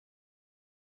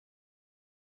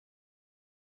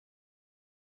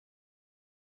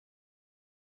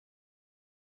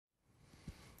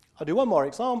I'll do one more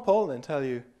example and then tell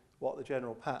you what the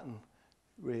general pattern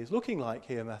really is looking like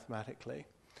here mathematically.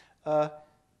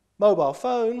 Mobile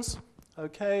phones,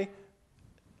 okay,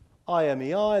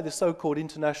 IMEI, the so-called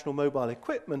International Mobile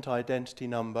Equipment Identity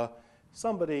Number.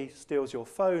 Somebody steals your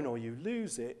phone or you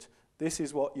lose it, this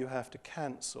is what you have to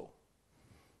cancel.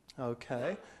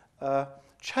 Okay,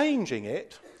 changing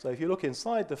it, so if you look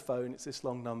inside the phone, it's this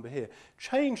long number here.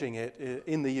 Changing it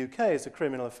in the UK is a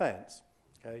criminal offence.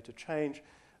 Okay, to change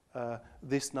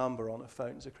this number on a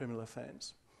phone is a criminal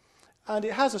offence. And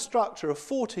it has a structure of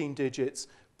 14 digits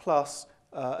plus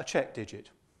a check digit.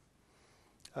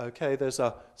 Okay, there's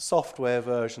a software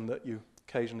version that you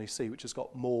occasionally see which has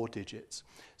got more digits.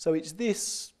 So it's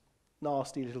this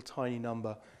nasty little tiny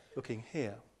number looking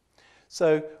here.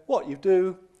 So what you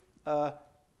do,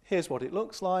 here's what it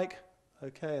looks like.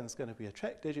 Okay, and there's going to be a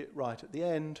check digit right at the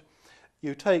end.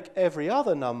 You take every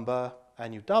other number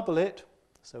and you double it.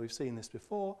 So we've seen this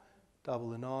before.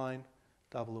 Double the 9,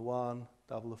 double the 1,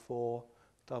 double the 4,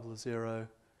 double the 0,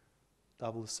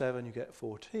 double the 7, you get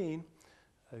 14.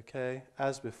 Okay,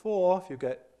 as before, if you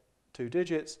get two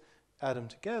digits, add them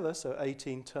together, so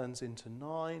 18 turns into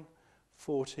 9,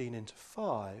 14 into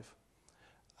 5,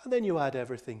 and then you add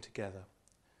everything together.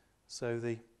 So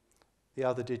the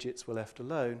other digits were left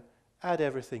alone, add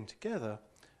everything together,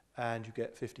 and you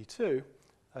get 52,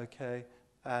 okay,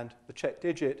 and the check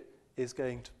digit is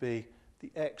going to be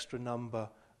the extra number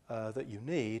that you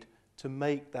need to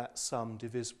make that sum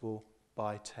divisible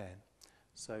by 10.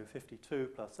 So 52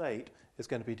 plus 8 is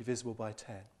going to be divisible by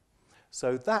 10.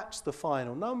 So that's the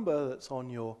final number that's on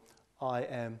your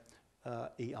IMEI.